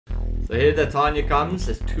So here the Tanya comes.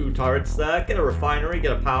 There's 2 turrets there. Get a refinery,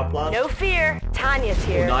 get a power plant. No fear, Tanya's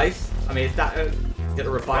here. Oh, nice. I mean, is that get a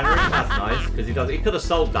refinery? That's nice because he could have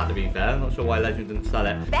sold that, to be fair. I'm not sure why Legend didn't sell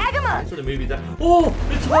it. Bag him up. So the movie's there. Oh,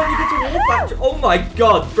 the Tanya gets a war factory. Oh my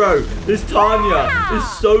god, bro, this Tanya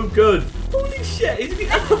is so good. Holy shit, he's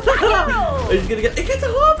gonna get. It gets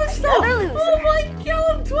a harvester. Oh my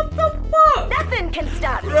god, what the fuck? Nothing can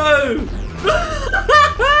stop me. Bro.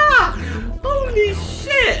 Holy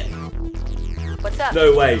shit. What's up?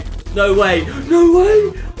 No way. No way. No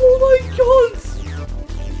way. Oh my god.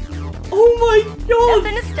 Oh my god.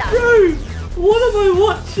 Nothing to stop. Bro, what am I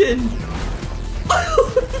watching?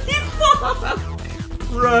 Holy fuck.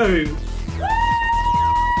 Bro.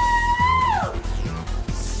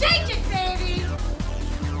 Shake it, baby.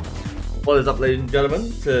 What is up, ladies and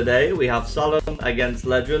gentlemen? Today we have Zhasulan against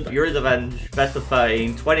Legend. Yuri's Revenge, best of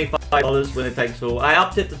 13, $25 winner takes all. I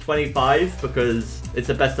upped it to 25 because it's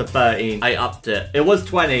a best of 13. I upped it. It was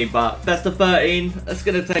 20, but best of 13, that's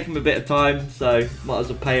going to take him a bit of time, so might as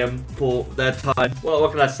well pay them for their time. Well,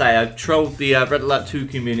 what can I say? I've trolled the Red Alert 2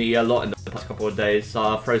 community a lot in the past couple of days, so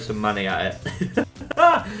I'll throw some money at it.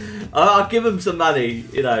 I'll give him some money,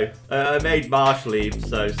 you know. I made Marsh leave,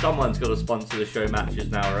 so someone's got to sponsor the show matches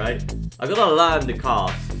now, right? I got to learn the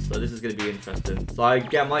cast, so this is going to be interesting. So I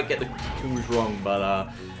might get the tools wrong,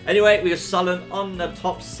 but anyway, we have Zhasulan on the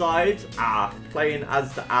top side, playing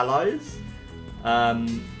as the allies.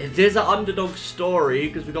 It is an underdog story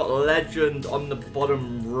because we got Legend on the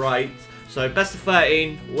bottom right. So best of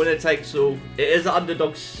 13, winner takes all. It is an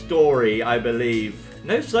underdog story, I believe.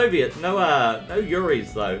 No Soviet, no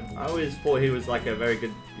Yuri's though. I always thought he was like a very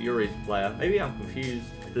good Yuri's player. Maybe I'm confused.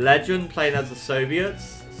 Legend playing as the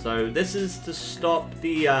Soviets. So this is to stop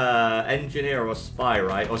the engineer or spy,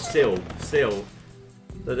 right? Or SEAL. So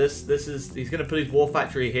this is, he's gonna put his war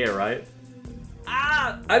factory here, right?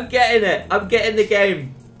 I'm getting it. I'm getting the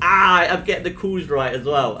game. I'm getting the calls right as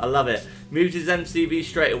well. I love it. Moves his MCV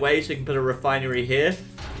straight away so he can put a refinery here.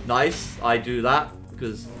 Nice. I do that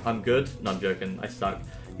because I'm good. No, I'm joking. I suck.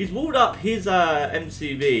 He's walled up his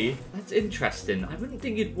MCV. That's interesting. I wouldn't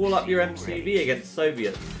think you'd wall up your MCV against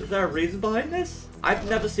Soviets. Is there a reason behind this? I've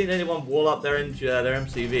never seen anyone wall up their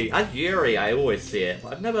MCV. As Yuri, I always see it.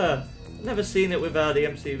 I've never seen it with the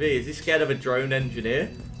MCV. Is he scared of a drone engineer?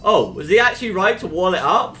 Oh, was he actually right to wall it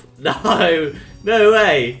up? No, no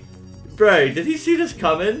way. Bro, did he see this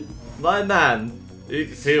coming? My man. You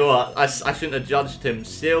see what? I shouldn't have judged him.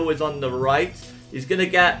 Seal is on the right. He's going to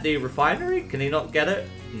get the refinery. Can he not get it?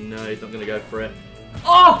 No, he's not going to go for it.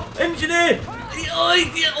 Oh, engineer.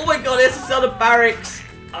 Oh my god, he has to sell the barracks.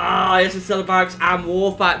 He has to sell the barracks and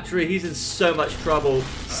war factory. He's in so much trouble.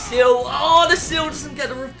 Seal. Oh, the Seal doesn't get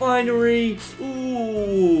the refinery.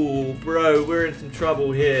 Ooh, bro, we're in some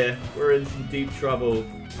trouble here. We're in some deep trouble.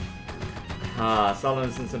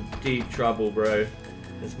 Zhasulan's in some deep trouble, bro.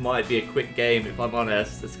 This might be a quick game, if I'm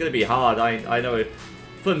honest. It's going to be hard. I know it.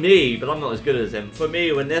 For me, but I'm not as good as him. For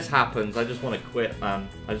me, when this happens, I just want to quit, man.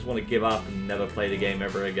 I just want to give up and never play the game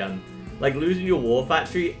ever again. Like, losing your war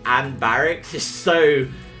factory and barracks is so...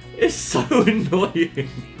 It's so annoying.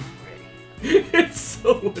 It's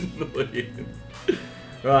so annoying.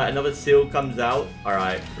 Right, another SEAL comes out.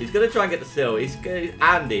 Alright, he's going to try and get the SEAL.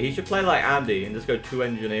 Andy, he should play like Andy and just go 2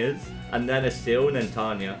 engineers. And then a SEAL and then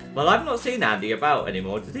Tanya. Well, I've not seen Andy about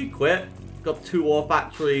anymore. Did he quit? Got 2 war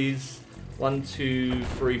factories. 1, 2,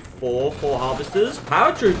 3, 4. 4 harvesters.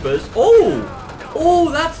 Paratroopers. Oh,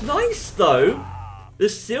 that's nice though. The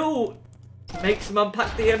SEAL makes him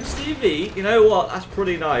unpack the MCV. You know what? That's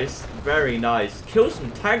pretty nice. Very nice. Kill some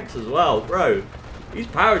tanks as well, bro. These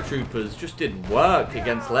paratroopers just did work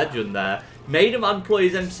against Legend there. Made him unemploy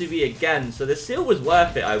his MCV again. So the SEAL was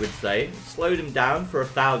worth it, I would say. Slowed him down for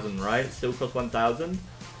 1,000, right? Still cost 1,000.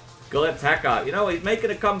 Got a tech out. You know what? He's making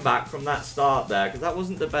a comeback from that start there. Because that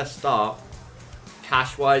wasn't the best start.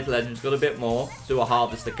 Cash-wise, Legend's got a bit more. Let's do a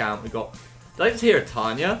harvest account. We got... Did I just hear a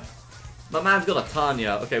Tanya? My man's got a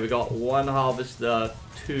Tanya. Okay, we got 1 harvester,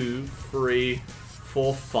 2, 3,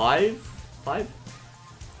 4, 5. 5?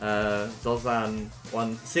 Zhasulan,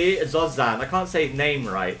 1. See, Zhasulan. I can't say his name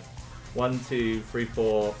right. 1, 2, 3,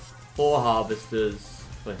 4. 4 harvesters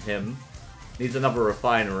for him. Needs another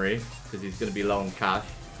refinery because he's going to be low on cash.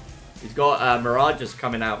 He's got Mirages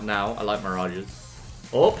coming out now. I like Mirages.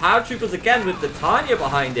 Oh, Paratroopers again with the Tanya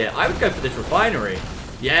behind it. I would go for this refinery.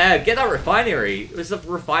 Yeah, get that refinery. Is the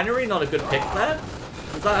refinery not a good pick there?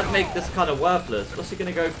 Because that would make this kind of worthless. What's he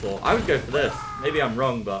going to go for? I would go for this. Maybe I'm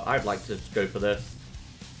wrong, but I'd like to go for this.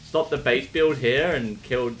 Stop the base build here and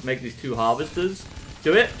make these 2 harvesters.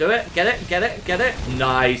 Do it, get it.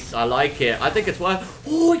 Nice, I like it. I think it's worth...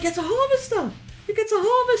 Oh, he gets a harvester. He gets a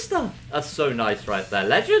harvester. That's so nice right there.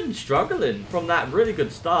 Legend struggling from that really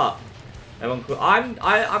good start. Everyone,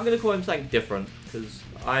 I'm gonna call him something different because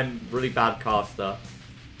I'm really bad caster.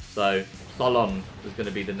 So Solon is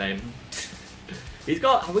gonna be the name. He's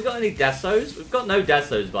got. Have we got any desos? We've got no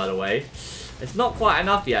desos, by the way. It's not quite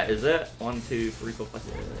enough yet, is it? 1, 2, 3, 4, 5,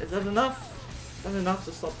 6. Is that enough? Is that enough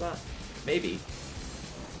to stop that? Maybe.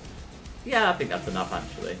 Yeah, I think that's enough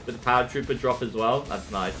actually. With the power trooper drop as well.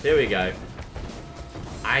 That's nice. Here we go.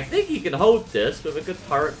 I think he can hold this with a good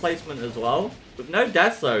turret placement as well. With no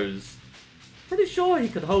desos. Pretty sure he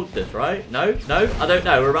could hold this, right? No? No? I don't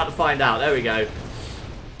know. We're about to find out. There we go.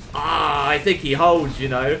 Ah, I think he holds, you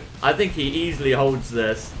know. I think he easily holds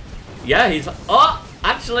this. Yeah, he's... Oh,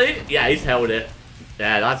 actually, yeah, he's held it.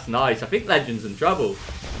 Yeah, that's nice. I think Legend's in trouble.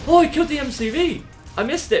 Oh, he killed the MCV. I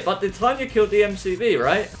missed it, but did Tanya kill the MCV,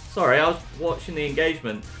 right? Sorry, I was watching the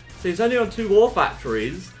engagement. So he's only on 2 war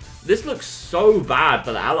factories. This looks so bad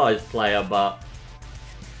for the Allies player, but...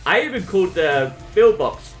 I even called the build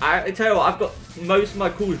box. I tell you what, I've got most of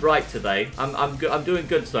my calls right today. I'm doing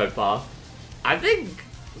good so far. I think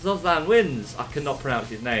Zhasulan wins. I cannot pronounce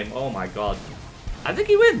his name. Oh my god. I think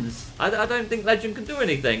he wins. I don't think Legend can do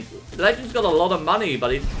anything. Legend's got a lot of money,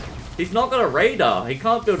 but he's not got a radar. He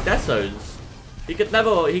can't build desos. He can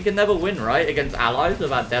never win, right, against allies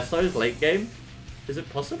without desos late game. Is it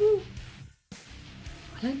possible?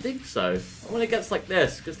 I don't think so. When it gets like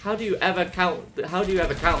this, because how do you ever counter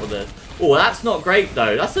this? Oh, that's not great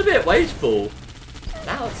though. That's a bit wasteful.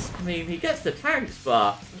 I mean, he gets the tanks,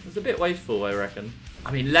 but it's a bit wasteful, I reckon.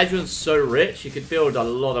 I mean, Legend's so rich, he could build a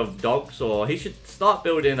lot of dogs, or he should start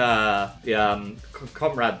building the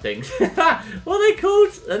comrade things. What are they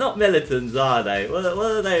called? They're not militants, are they? What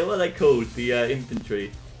are they called? The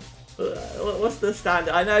infantry. What's the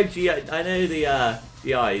standard? I know the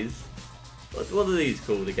GIs. What are these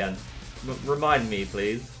called again? Remind me,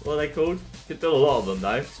 please. What are they called? You could build a lot of them,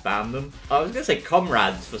 though. Spam them. I was going to say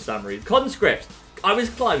comrades for some reason. Conscripts. I was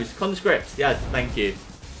close. Conscripts. Yes, thank you.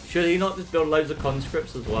 Should he not just build loads of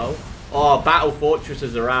conscripts as well? Oh, battle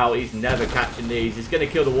fortresses are out. He's never catching these. He's going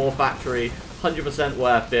to kill the war factory. 100%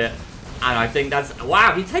 worth it. And I think that's...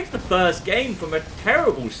 Wow, he takes the first game from a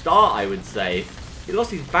terrible start, I would say. He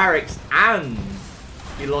lost his barracks and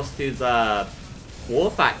he lost his...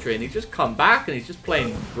 war factory, and he's just come back and he's just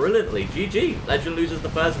playing brilliantly. GG. Legend loses the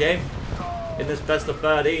first game in this best of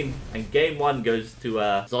 13, and game 1 goes to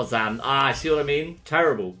Zhasulan. Ah, see what I mean?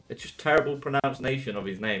 Terrible. It's just terrible pronunciation of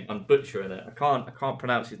his name. I'm butchering it. I can't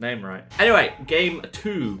pronounce his name right. Anyway, game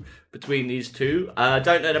 2 between these two.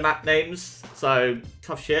 Don't know the map names, so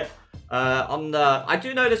tough shit. I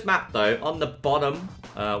do know this map though. On the bottom,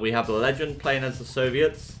 we have the Legend playing as the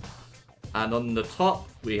Soviets. And on the top,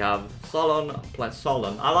 we have Solon plus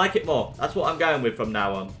Solon. I like it more. That's what I'm going with from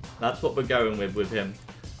now on. That's what we're going with him.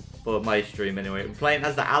 For my stream, anyway. We're playing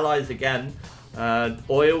as the Allies again.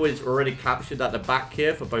 Oil is already captured at the back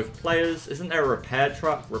here for both players. Isn't there a repair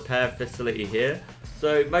facility here?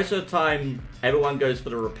 So, most of the time, everyone goes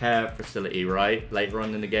for the repair facility, right? Later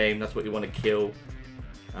on in the game, that's what you want to kill.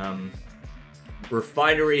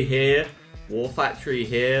 Refinery here. War factory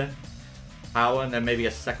here. Power, and then maybe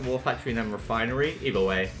a second war factory and then refinery. Either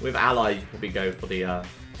way, with allies you probably go for the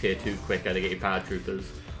tier 2 quicker to get your power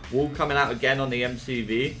troopers. Wall coming out again on the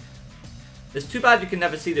MCV. It's too bad you can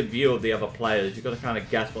never see the view of the other players. You've got to kind of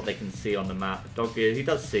guess what they can see on the map. Dog gear, he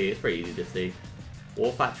does see. It's pretty easy to see.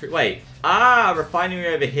 War factory. Wait. Ah,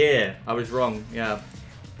 refinery over here. I was wrong. Yeah.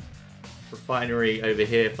 Refinery over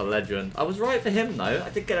here for Legend. I was right for him though. I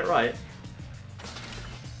did get it right.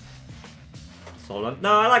 Solon.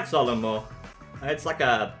 No, I like Solon more. It's like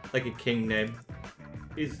a king name.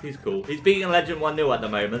 He's cool. He's beating Legend 1-0 at the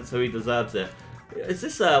moment, so he deserves it. Is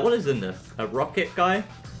this what is in this? A rocket guy?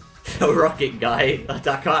 A rocket guy. I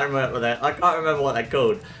can't remember that. I can't remember what they're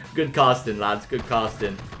called. Good casting, lads. Good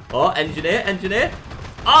casting. Oh, engineer.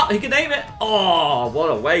 Oh, he can aim it. Oh, what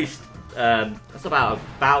a waste. That's about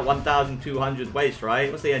 1,200 waste, right?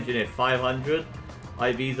 What's the engineer? 500.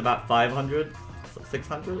 IV's about 500,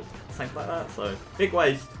 600, something like that. So big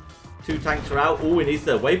waste. 2 tanks are out. Oh, he needs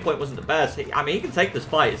the waypoint. Wasn't the best. I mean, he can take this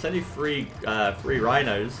fight. It's only three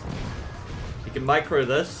rhinos. He can micro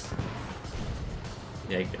this.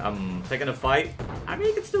 Yeah, I'm taking a fight. I mean,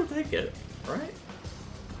 he can still take it, right?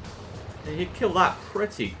 He'd kill that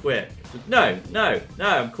pretty quick. No.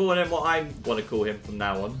 I'm calling him what I want to call him from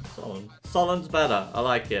now on. Solon. Solon's better. I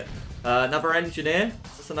like it. Another engineer.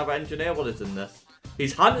 Is this another engineer? What is in this?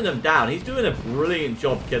 He's hunting them down. He's doing a brilliant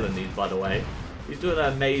job killing these, by the way. He's doing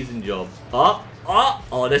an amazing job.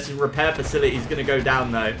 Oh, this is repair facility. He's going to go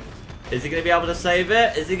down, though. Is he going to be able to save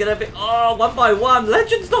it? Is he going to be... Oh, 1 by 1.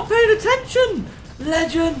 Legend's not paying attention.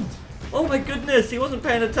 Legend! Oh my goodness, he wasn't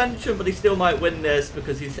paying attention, but he still might win this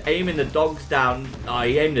because he's aiming the dogs down. Oh,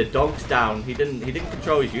 he aimed the dogs down. He didn't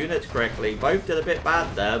control his units correctly. Both did a bit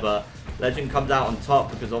bad there, but Legend comes out on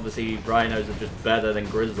top because obviously rhinos are just better than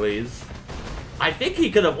grizzlies. I think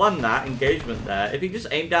he could have won that engagement there if he just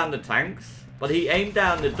aimed down the tanks, but he aimed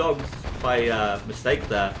down the dogs by mistake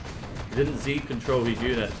there. He didn't Z control his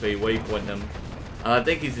units, so he waypoint them. And I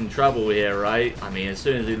think he's in trouble here, right? I mean, as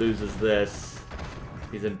soon as he loses this,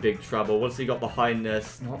 he's in big trouble. What's he got behind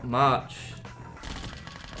this? Not much.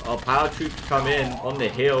 Oh, power troops come in on the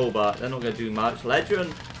hill, but they're not going to do much.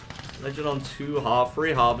 Legend on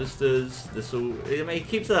 3 harvesters. I mean, he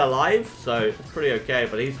keeps it alive, so it's pretty okay,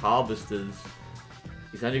 but he's harvesters.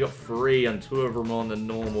 He's only got 3, and 2 of them are on the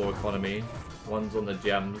normal economy. One's on the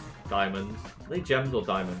gems, diamonds. Are they gems or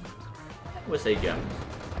diamonds? I would say gems.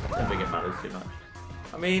 I don't think it matters too much.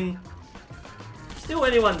 I mean, still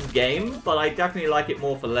anyone's game, but I definitely like it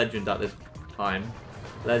more for Legend at this time.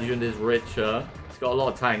 Legend is richer. He's got a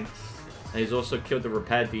lot of tanks. And he's also killed the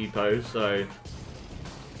repair depot, so...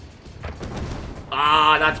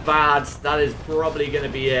 Ah, that's bad. That is probably going to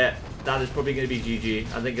be it. That is probably going to be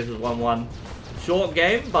GG. I think this is 1-1. Short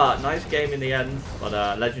game, but nice game in the end.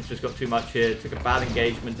 But Legend's just got too much here. Took a bad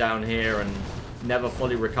engagement down here and never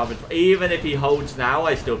fully recovered. Even if he holds now,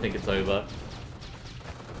 I still think it's over.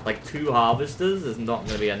 Like 2 harvesters is not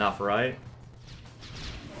going to be enough, right?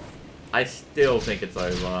 I still think it's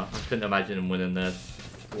over. I couldn't imagine him winning this.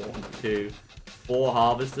 1, 2, 4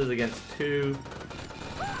 harvesters against 2.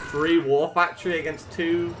 3 war factory against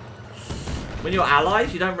 2. When you're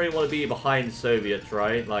allies, you don't really want to be behind Soviets,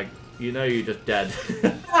 right? Like, you know you're just dead.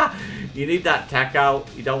 You need that tech out.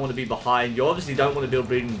 You don't want to be behind. You obviously don't want to be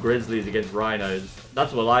breeding grizzlies against rhinos.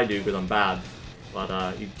 That's what I do because I'm bad.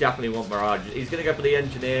 But you definitely want Mirage. He's going to go for the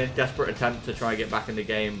engineer. Desperate attempt to try and get back in the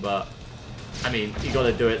game. But, I mean, you got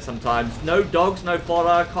to do it sometimes. No dogs, no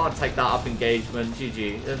fodder. Can't take that up engagement.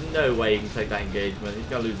 GG. There's no way he can take that engagement. He's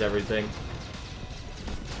going to lose everything.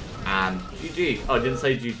 And GG. Oh, I didn't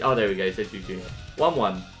say GG. Oh, there we go. He said GG.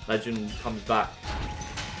 1-1. Legend comes back.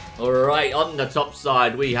 Alright, on the top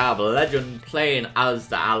side, we have Legend playing as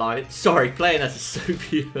the ally. Sorry, playing as a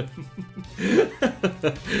Soviet.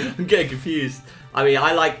 I'm getting confused. I mean,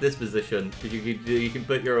 I like this position. Because you can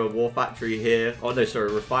put your war factory here. Oh, no,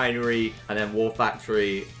 sorry, refinery, and then war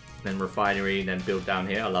factory, then refinery, and then build down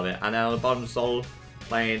here. I love it. And then on the bottom, Sol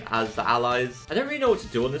playing as the allies. I don't really know what to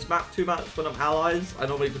do on this map too much when I'm allies. I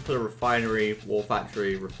normally just put a refinery, war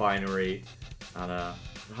factory, refinery, and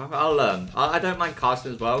I'll learn. I don't mind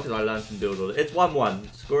casting as well because I learned some build order. It's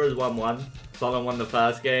 1-1. Score is 1-1. Solon won the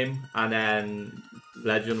first game and then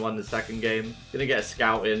Legend won the second game. Gonna get a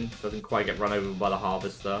scout in. Doesn't quite get run over by the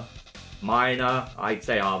harvester. Miner. I'd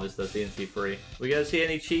say harvester. CNC free. We gonna see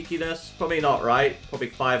any cheekiness? Probably not, right? Probably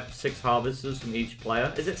 5, 6 harvesters from each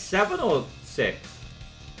player. Is it 7 or 6?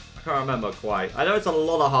 I can't remember quite. I know it's a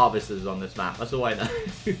lot of harvesters on this map. That's all I know.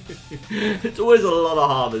 It's always a lot of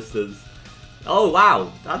harvesters. Oh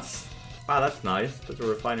wow, that's nice. Put a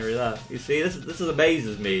refinery there. You see, this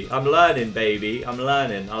amazes me. I'm learning, baby. I'm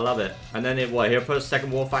learning. I love it. And then here put a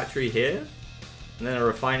second war factory here, and then a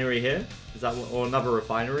refinery here. Is that or another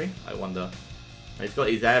refinery? I wonder. And he's got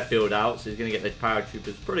his airfield out, so he's gonna get these power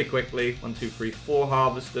troopers pretty quickly. 1, 2, 3, 4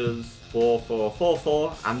 harvesters. 4, 4, 4,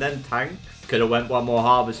 4, and then tanks. Could have went 1 more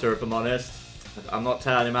harvester if I'm honest. I'm not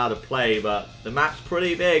telling him how to play, but the map's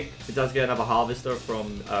pretty big. It does get another harvester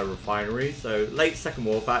from a refinery, so late second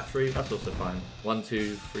war factory, that's also fine. 1,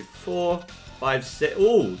 2, 3, 4, 5, 6.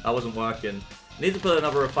 Ooh, that wasn't working. Need to put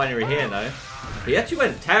another refinery here, though. He actually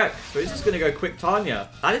went tech, so he's just going to go quick Tanya.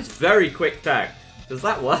 That is very quick tech. Does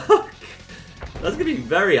that work? That's going to be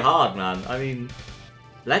very hard, man. I mean,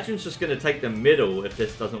 Legend's just going to take the middle if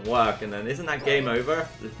this doesn't work, and then isn't that game over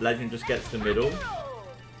if Legend just gets the middle?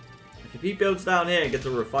 If he builds down here and gets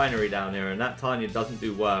a refinery down here and that Tanya doesn't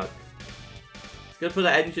do work, he's going to put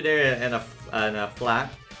an engineer and a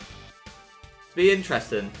flak. It'll be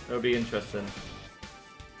interesting. It'll be interesting.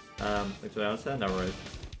 Anything else there? No worries.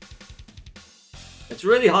 It's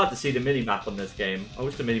really hard to see the mini-map on this game. I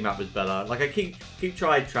wish the mini-map was better. Like, I keep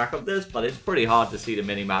trying track of this, but it's pretty hard to see the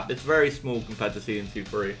mini-map. It's very small compared to CNC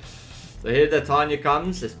 3. So here the Tanya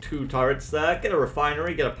comes. There's 2 turrets there. Get a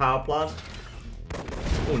refinery, get a power plant.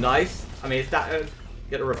 Oh, nice. I mean, it's that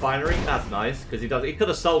get a refinery. That's nice because he could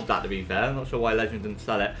have sold that. To be fair, I'm not sure why Legend didn't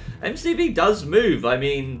sell it. MCV does move. I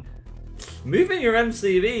mean, moving your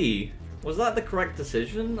MCV, was that the correct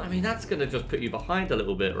decision? I mean, that's gonna just put you behind a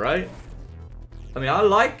little bit, right? I mean, I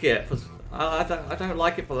like it. I don't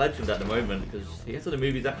like it for Legend at the moment because he gets to the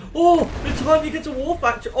movies that. Oh, the Tanya gets a war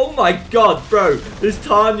factor. Oh my god, bro, this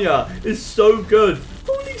Tanya is so good.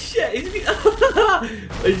 Holy shit, he's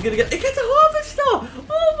gonna get. It gets a harvester.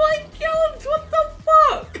 Oh my god, what the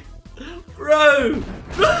fuck, bro?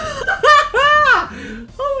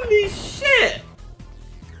 Holy shit!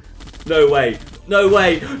 No way, no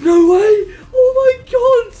way, no way! Oh my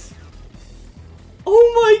god! Oh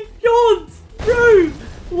my god, bro!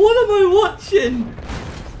 What am I watching?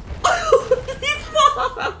 Holy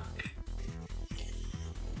fuck!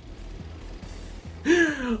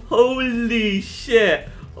 Holy shit!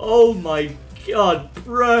 Oh my god,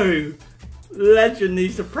 bro! Legend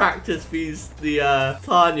needs to practice the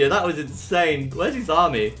Tanya. That was insane. Where's his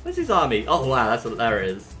army? Where's his army? Oh wow, there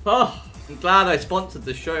it is. Oh, I'm glad I sponsored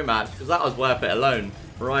the show match because that was worth it alone.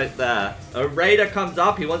 Right there. A raider comes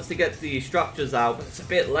up. He wants to get the structures out, but it's a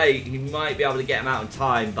bit late. He might be able to get him out in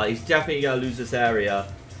time, but he's definitely going to lose this area.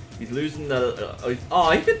 He's losing the...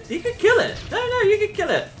 oh, he could kill it. No, you could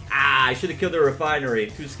kill it. Ah, I should have killed the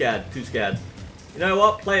refinery. Too scared. Too scared. You know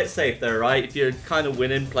what? Play it safe there, right? If you're kind of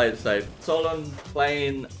winning, play it safe. Solon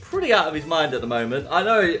playing pretty out of his mind at the moment. I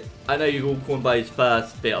know you all call him by his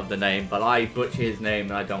first bit of the name, but I butcher his name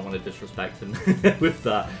and I don't want to disrespect him with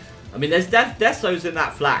that. I mean, there's Deso's in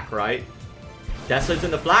that flak, right? Deso's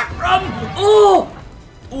in the flak. Run! Oh!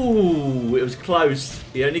 Ooh, it was close.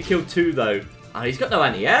 He only killed 2, though. Oh, he's got no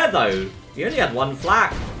anti-air, though. He only had 1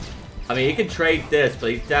 flak. I mean, he can trade this,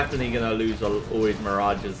 but he's definitely going to lose all his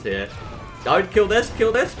mirages here. Don't kill this,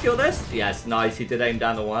 kill this, kill this. Yes, nice. He did aim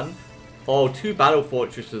down the 1. Oh, 2 battle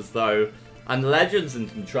fortresses, though. And Legend's in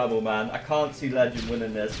some trouble, man. I can't see Legend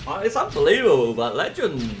winning this. Oh, it's unbelievable, but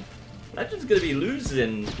Legend's going to be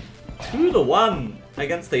losing 2-1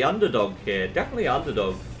 against the underdog here. Definitely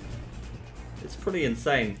underdog. It's pretty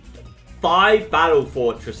insane. 5 battle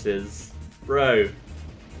fortresses. Bro,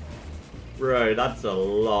 that's a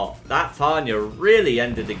lot. That Tanya really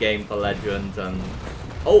ended the game for Legend. And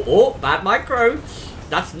oh, bad micro.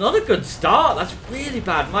 That's not a good start. That's really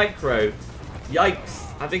bad micro. Yikes.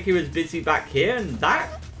 I think he was busy back here, and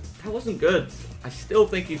that wasn't good. I still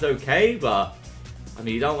think he's okay, but I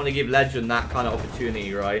mean, you don't want to give Legend that kind of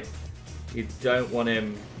opportunity, right? You don't want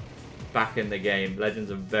him back in the game.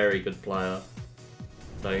 Legend's a very good player,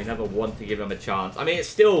 so you never want to give him a chance. I mean, it's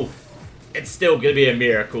still going to be a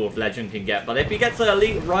miracle if Legend can get, but if he gets an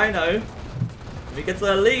elite Rhino,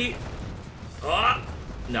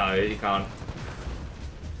 no, he can't.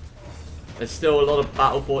 There's still a lot of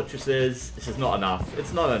battle fortresses. This is not enough.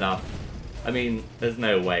 It's not enough. I mean, there's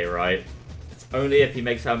no way, right? It's only if he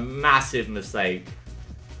makes a massive mistake.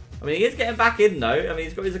 I mean, he is getting back in, though. I mean,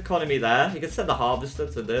 he's got his economy there. He can send the harvester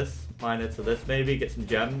to this, miner to this, maybe get some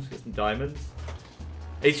gems, get some diamonds.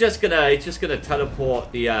 He's just gonna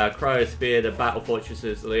teleport the cryosphere, the battle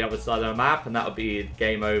fortresses to the other side of the map, and that'll be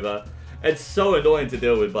game over. It's so annoying to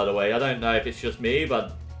deal with, by the way. I don't know if it's just me,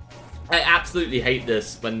 but I absolutely hate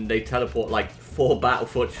this when they teleport like 4 battle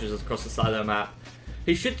fortresses across the side of the map.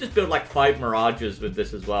 He should just build like 5 mirages with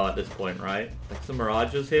this as well at this point, right? Like some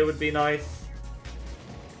mirages here would be nice.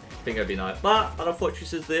 I think it'd be nice. But battle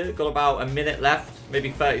fortresses there, got about a minute left,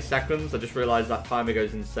 maybe 30 seconds. I just realized that timer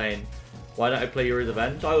goes insane. Why don't I play Yuri's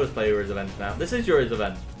Event? I always play Yuri's Event now. This is Yuri's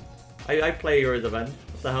Event. I play Yuri's Event.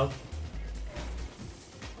 What the hell?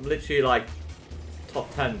 I'm literally like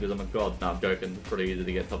top 10 because I'm a god. No, I'm joking. It's pretty easy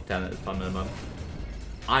to get top 10 at this time of the month.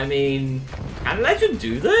 I mean, can Legend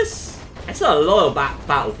do this? It's a lot of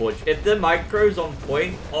battle forge. If the micro's on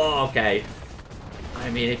point, oh, okay. I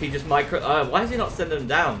mean, if he just micro... why is he not sending them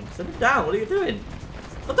down? Send them down. What are you doing?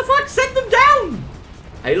 What the fuck? Send them down!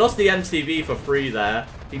 He lost the MCV for free there.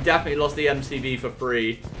 He definitely lost the MCV for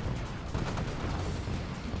free.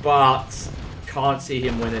 But can't see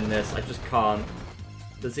him winning this. I just can't.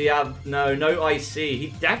 Does he have... No IC.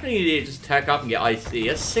 He definitely needed to just tech up and get IC. He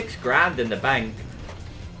has 6 grand in the bank.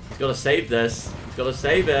 He's got to save this. He's got to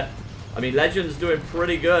save it. I mean, Legend's doing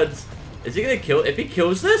pretty good. Is he going to kill... If he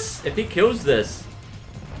kills this? If he kills this...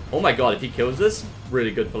 Oh my god, if he kills this,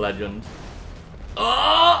 really good for Legend.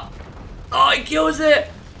 Oh! Oh, he kills it!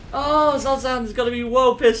 Oh, Zhasulan's got to be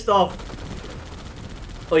well pissed off.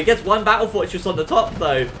 Oh, he gets 1 battle fortress on the top,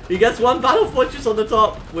 though. He gets 1 battle fortress on the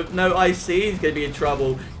top with no IC. He's going to be in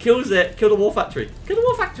trouble. Kills it. Kill the war factory. Kill the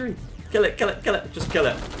war factory. Kill it, kill it, kill it. Just kill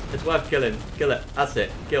it. It's worth killing. Kill it. That's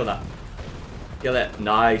it. Kill that. Kill it.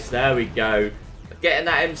 Nice. There we go. Getting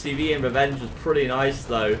that MCV in revenge was pretty nice,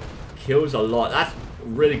 though. Kills a lot. That's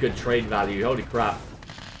really good trade value. Holy crap.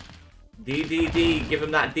 D. Give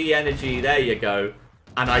him that D energy. There you go.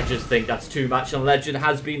 And I just think that's too much. And Legend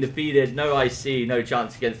has been defeated. No IC. No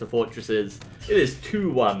chance against the fortresses. It is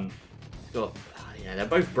 2-1. got... yeah, they're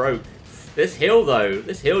both broke. This hill, though.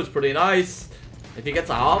 This hill is pretty nice. If he gets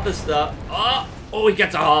a harvester... Oh, he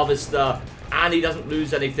gets a harvester. And he doesn't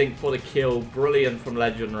lose anything for the kill. Brilliant from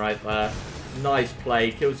Legend right there. Nice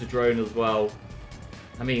play. Kills the drone as well.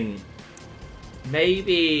 I mean,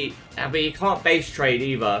 maybe... I mean, he can't base trade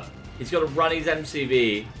either. He's got to run his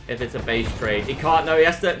MCV if it's a base trade. He can't... No, he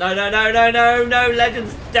has to... No, no, no, no, no, no.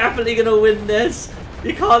 Legend's definitely going to win this.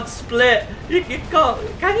 You can't split. You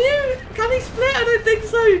can't... Can you? Can he split? I don't think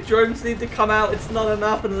so. Drones need to come out. It's not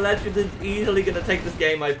enough. And Legend is easily going to take this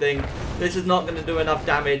game, I think. This is not going to do enough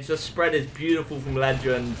damage. The spread is beautiful from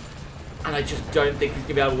Legend. And I just don't think he's going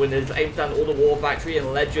to be able to win this. Aims down all the War Factory.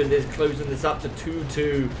 And Legend is closing this up to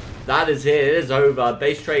 2-2. That is it. It is over.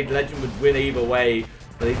 Base trade, Legend would win either way.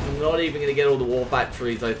 But he's not even going to get all the War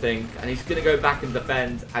Factories, I think. And he's going to go back and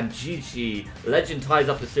defend. And GG. Legend ties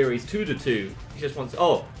up the series 2-2. He just wants...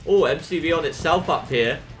 Oh, MCV on itself up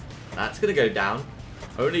here. That's going to go down.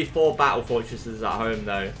 Only 4 Battle Fortresses at home,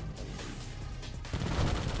 though.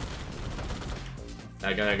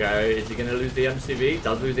 They're going to go. Is he going to lose the MCV?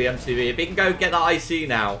 Does lose the MCV. If he can go get that IC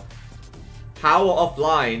now. Power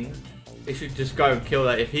offline. He should just go and kill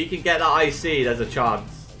that. If he can get that IC, there's a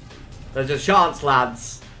chance. There's a chance,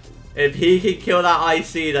 lads. If he can kill that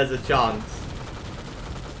IC, there's a chance.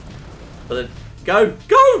 But then, go!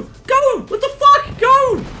 Go! Go! What the fuck?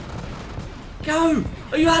 Go! Go!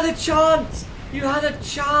 Oh, you had a chance! You had a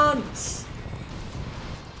chance!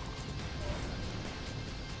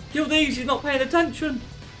 Kill these, he's not paying attention.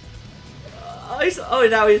 Oh,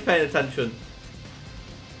 now he's paying attention.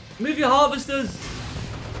 Move your harvesters.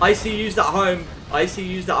 IC used at home. IC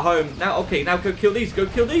used at home. Now, okay, now go kill these. Go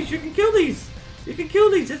kill these. You can kill these. You can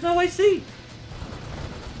kill these. There's no IC.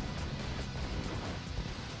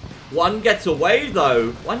 One gets away,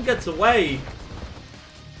 though. One gets away.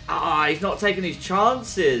 Ah, he's not taking his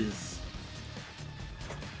chances.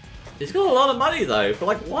 He's got a lot of money, though. For,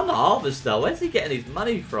 like, one harvester. Where's he getting his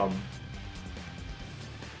money from?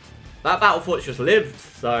 That Battle Fortress lived,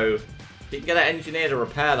 so... He can get an engineer to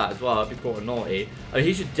repair that as well. That'd be quite naughty. I mean,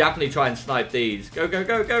 he should definitely try and snipe these. Go, go,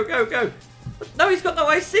 go, go, go, go. No, he's got no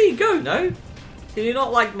IC. Go, no. Can you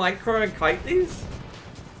not, like, micro and kite these?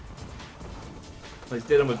 Oh, he's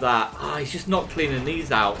dealing with that. Ah, he's just not cleaning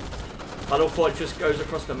these out. Battle Fortress goes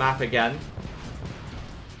across the map again.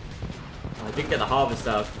 Oh, I didn't get the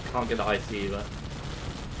harvester. Can't get the IC either.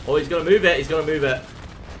 Oh, he's going to move it. He's going to move it.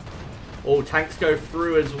 Oh, tanks go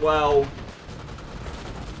through as well.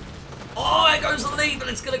 Oh, it goes elite, but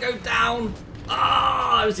it's going to go down.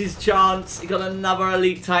 Ah, it was his chance. He got another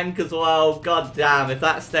elite tank as well. God damn, if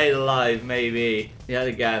that stayed alive, maybe. Yet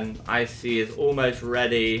again, IC is almost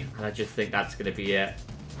ready. And I just think that's going to be it.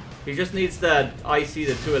 He just needs to IC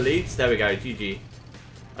the 2 elites. There we go, GG.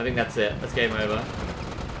 I think that's it. That's game over.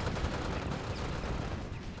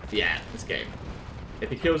 Yeah, it's game. If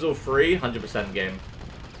he kills all 3, 100% game.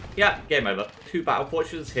 Yeah, game over. 2 Battle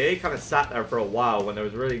Fortresses here. He kind of sat there for a while when there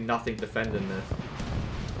was really nothing defending this.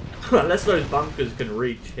 Unless those bunkers can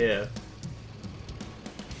reach here.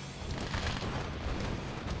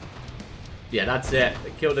 Yeah, that's it.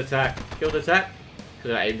 Killed attack. Killed attack.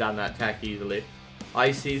 Could have aimed down that attack easily.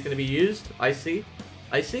 IC is going to be used. IC.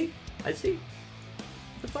 IC. IC.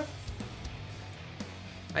 What the fuck?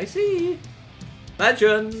 IC.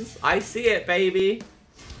 Legends. I see it, baby.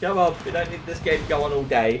 Come on. We don't need this game to go on all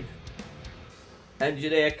day.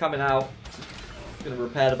 Engineer coming out. Going to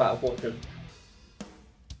repair the Battle Fortress.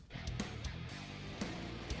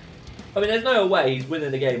 I mean, there's no way he's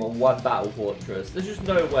winning the game on 1 Battle Fortress. There's just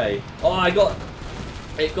no way. Oh, it got,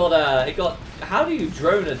 how do you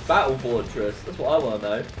drone a Battle Fortress? That's what I want to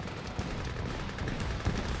know.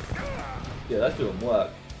 Yeah, that's doing work.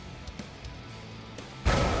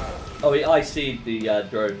 Oh, he IC'd the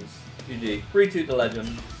drones. GG. 3-2 to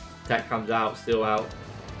Legend. Tech comes out, still out.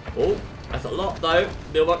 Oh, that's a lot though.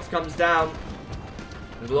 Mailbox comes down.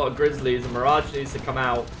 There's a lot of Grizzlies, and Mirage needs to come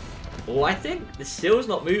out. Oh, I think the Seal's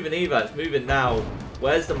not moving either. It's moving now.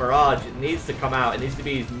 Where's the Mirage? It needs to come out. It needs to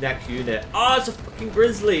be his next unit. Oh, it's a fucking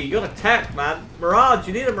Grizzly. You got a tech, man. Mirage,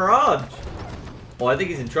 you need a Mirage. Oh, I think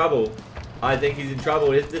he's in trouble. I think he's in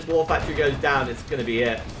trouble. If this War Factory goes down, it's going to be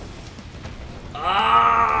it.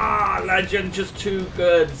 Ah, Legend just too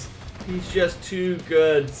good. He's just too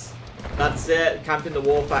good. That's it. Camping the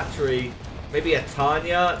War Factory. Maybe a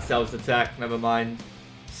Tanya sells the tech. Never mind.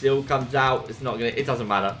 Seal comes out. It's not gonna. It doesn't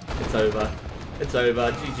matter. It's over. It's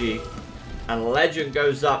over. GG. And Legend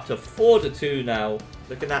goes up to 4-2 now.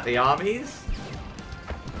 Looking at the armies.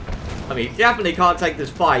 I mean, you definitely can't take this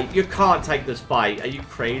fight. You can't take this fight. Are you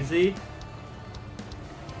crazy?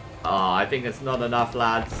 Oh, I think it's not enough,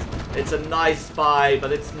 lads. It's a nice spy,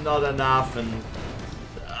 but it's not enough. And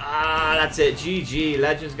that's it. GG.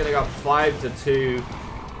 Legend's gonna go up 5-2.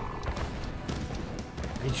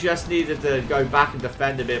 He just needed to go back and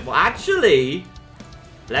defend a bit more. Actually,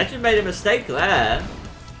 Legend made a mistake there.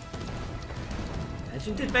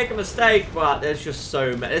 Legend did make a mistake, but there's just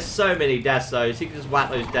so many Desos. He can just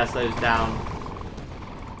whack those Desos down.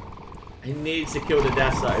 He needs to kill the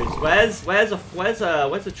Desos.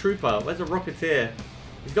 Where's a trooper? Where's a Rocketeer?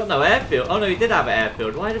 He's got no airfield. Oh no, he did have an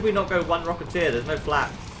airfield. Why did we not go one Rocketeer? There's no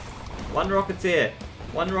flats. One Rocketeer.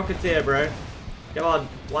 One Rocketeer, bro. Come on.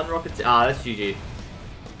 One Rocketeer. Ah, that's GG.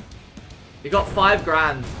 He got 5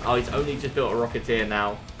 grand. Oh, he's only just built a Rocketeer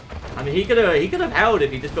now. I mean, he could have held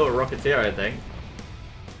if he just built a Rocketeer, I think.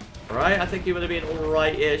 Right? I think he would have been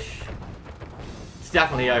alright-ish. It's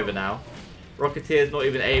definitely over now. Rocketeer's not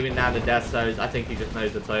even aiming down the Desos. I think he just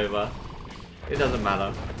knows it's over. It doesn't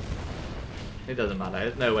matter. It doesn't matter.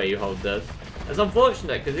 There's no way you hold this. It's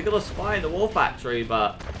unfortunate because he got a spy in the war factory,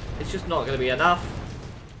 but it's just not going to be enough.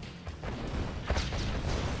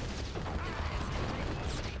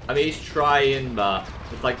 I mean, he's trying, but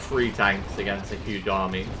it's like 3 tanks against a huge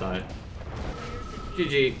army, so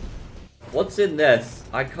GG. What's in this?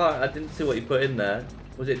 I didn't see what you put in there.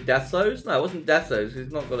 Was it Desos? No, it wasn't Desos.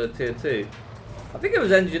 He's not got a tier 2. I think it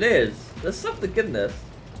was engineers. There's something in this.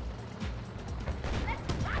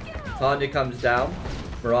 Tanya comes down.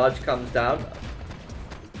 Mirage comes down.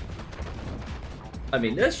 I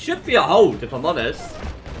mean, this should be a hold, if I'm honest.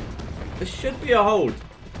 This should be a hold.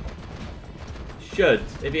 Should.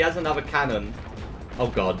 If he has another cannon. Oh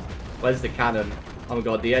god. Where's the cannon? Oh my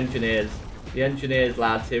god, the engineers. The engineers,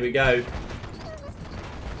 lads. Here we go.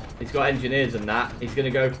 He's got engineers and that. He's going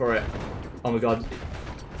to go for it. Oh my god.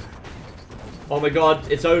 Oh my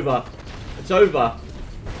god. It's over. It's over.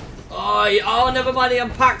 Oh, never mind. He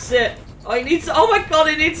unpacks it. Oh, he needs to, oh my god.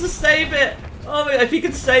 He needs to save it. Oh my god. If he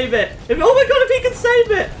can save it. Oh my god. If he can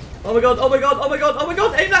save it. Oh my god. Oh my god. Oh my god. Oh my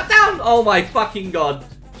god. Aim that down. Oh my fucking god.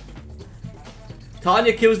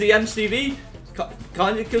 Tanya kills the MCV.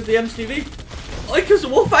 Tanya kills the MCV. Oh, he kills the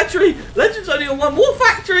war factory. Legend's only on 1 war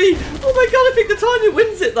factory. Oh my god, I think the Tanya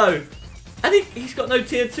wins it though. I think he's got no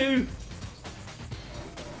tier 2.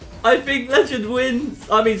 I think Legend wins.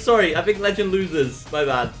 I mean, sorry, I think Legend loses. My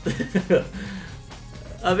bad.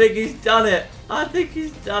 I think he's done it. I think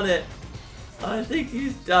he's done it. I think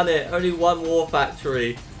he's done it. Only 1 war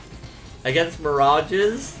factory. Against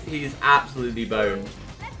Mirages, he's absolutely boned.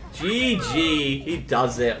 GG, he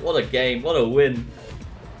does it. What a game, what a win.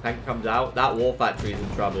 Tank comes out, that war factory is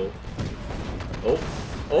in trouble.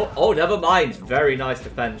 Oh, never mind. Very nice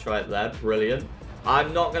defense right there, brilliant.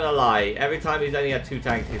 I'm not gonna lie, every time he's only had 2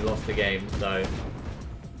 tanks, he's lost the game, so.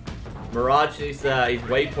 Mirage, he's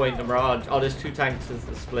waypoint the Mirage. Oh, there's 2 tanks in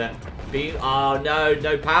the split. Beam, oh no,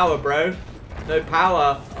 no power, bro. No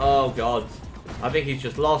power, oh god. I think he's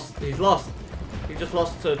just lost, he's lost. He just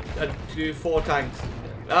lost to 4 tanks.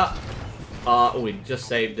 Oh, we just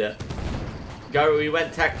saved it. Go, we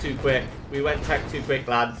went tech too quick. We went tech too quick,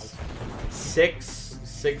 lads.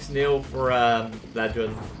 6-0 for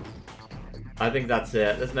Legend. I think that's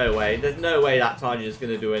it. There's no way. There's no way that Tanya's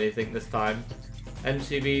going to do anything this time.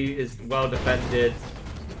 MCV is well defended.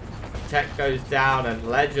 Tech goes down and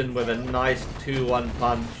Legend with a nice 2-1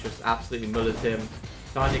 punch just absolutely mullers him.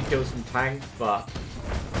 Tanya kills some tanks, but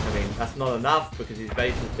I mean, that's not enough because his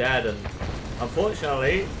base is dead and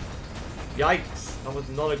unfortunately, yikes. That was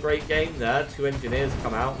not a great game there. 2 engineers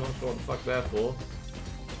come out. I'm not sure what the fuck they're for.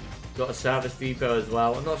 Got a service depot as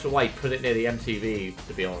well. I'm not sure why he put it near the MTV,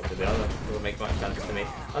 to be honest with you. That doesn't make much sense to me.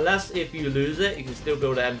 Unless if you lose it, you can still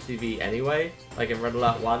build an MTV anyway. Like in Red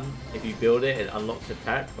Alert 1, if you build it, it unlocks a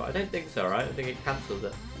tech. But I don't think so, right? I think it cancels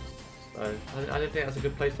it. So I don't think that's a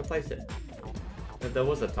good place to place it. If there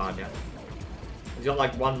was a Tanya. He's got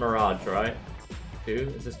like 1 Mirage, right?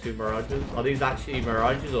 2? Is this 2 Mirages? Are these actually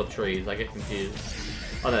Mirages or trees? I get confused.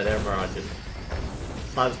 Oh no, they're Mirages.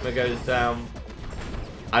 Plasma goes down.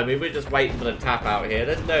 I mean, we're just waiting for the tap out here.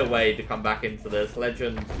 There's no way to come back into this.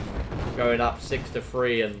 Legend going up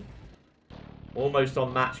 6-3 and almost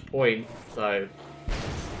on match point. So,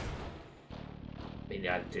 I mean,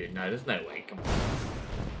 yeah, dude, no, there's no way. Come on.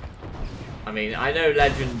 I mean, I know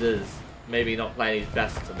Legend is maybe not playing his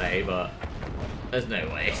best today, but there's no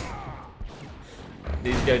way.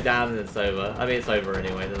 These go down and it's over. I mean, it's over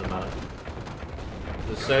anyway, doesn't matter.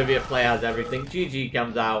 The Soviet player has everything. GG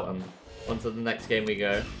comes out and on to the next game we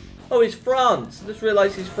go. Oh, he's France. I just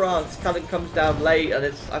realised he's France. Cannon comes down late and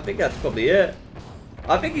it's... I think that's probably it.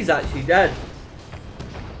 I think he's actually dead.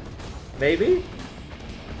 Maybe?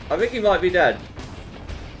 I think he might be dead.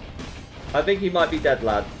 I think he might be dead,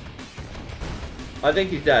 lads. I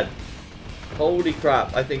think he's dead. Holy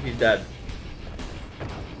crap, I think he's dead.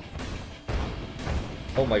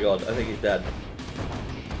 Oh my god, I think he's dead.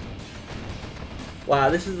 Wow,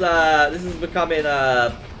 this is becoming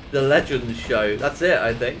the Legends show. That's it,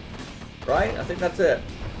 I think. Right? I think that's it.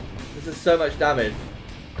 This is so much damage.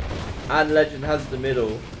 And Legend has the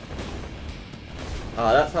middle.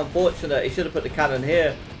 Ah, that's unfortunate. He should have put the cannon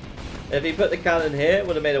here. If he put the cannon here, it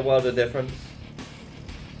would have made a world of difference.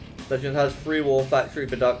 Legend has 3 war factory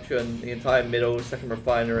production, the entire middle, second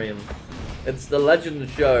refinery, and it's the Legend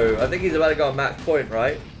show. I think he's about to go on match point,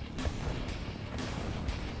 right?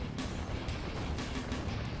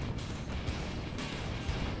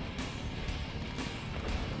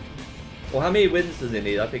 Well, how many wins does he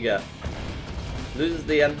need? I forget. Loses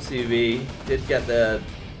the MCV. Did get the...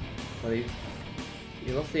 Well,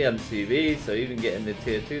 he lost the MCV, so even getting the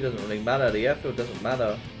tier 2 doesn't really matter. The airfield doesn't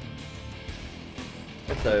matter.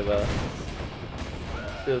 It's over.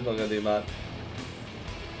 Still not going to do much.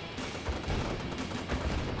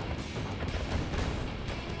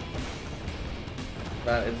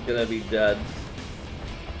 That is going to be dead.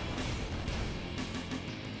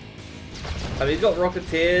 I mean, he's got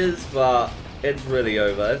Rocketeers, but it's really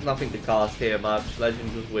over. There's nothing to cast here much.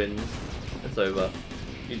 Legend just wins. It's over.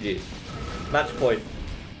 GG. Match point.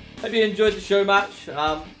 Hope you enjoyed the show match.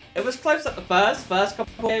 It was close at the first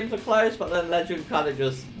couple of games were close, but then Legend kind of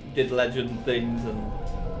just did Legend things and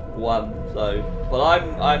won. So, but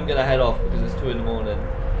I'm gonna head off because it's 2 in the morning.